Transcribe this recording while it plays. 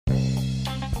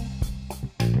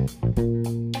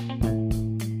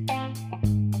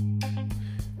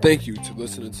Thank you to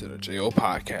listening to the JO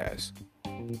Podcast.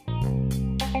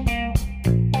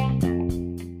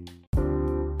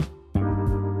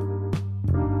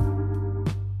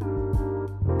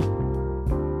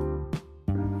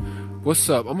 What's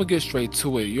up? I'm gonna get straight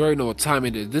to it. You already know what time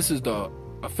it is. This is the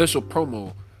official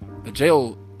promo, the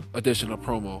JO edition of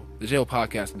promo, the JO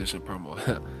Podcast edition promo.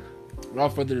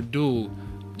 Without further ado,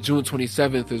 June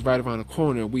 27th is right around the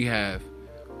corner. We have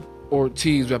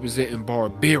Ortiz representing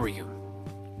Barbarian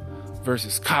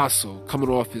versus Caso, coming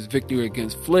off his victory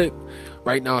against Flip.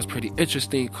 Right now it's pretty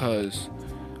interesting because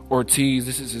Ortiz,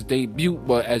 this is his debut,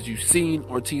 but as you've seen,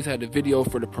 Ortiz had a video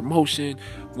for the promotion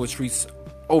which reached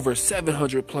over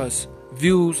 700 plus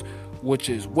views, which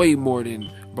is way more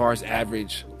than Bar's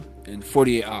average in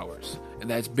 48 hours. And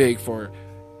that's big for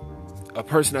a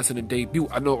person that's in a debut.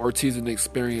 I know Ortiz is an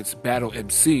experienced battle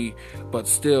MC, but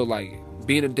still, like,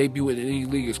 being a debut in any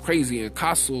league is crazy. And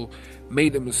Caso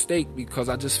made a mistake because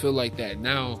I just feel like that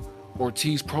now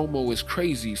Ortiz promo is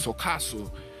crazy. So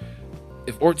Caso,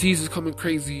 if Ortiz is coming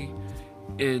crazy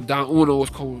and Don Uno is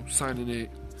co-signing it,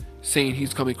 saying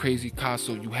he's coming crazy,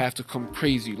 Caso, you have to come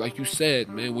crazy. Like you said,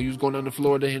 man, when you was going down to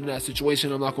Florida in that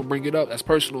situation, I'm not going to bring it up, that's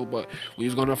personal, but when you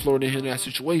was going down to Florida in that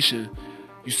situation,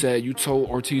 you said, you told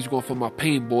Ortiz you're going to feel my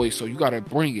pain, boy, so you got to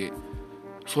bring it.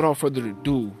 So without further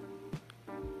ado,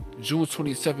 June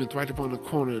 27th, right around the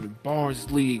corner in the Bars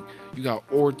League, you got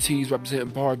Ortiz representing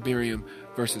Barbarian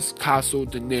versus Caso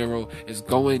De Niro. Is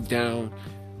going down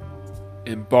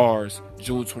in Bars,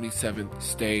 June 27th.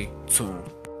 Stay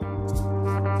tuned.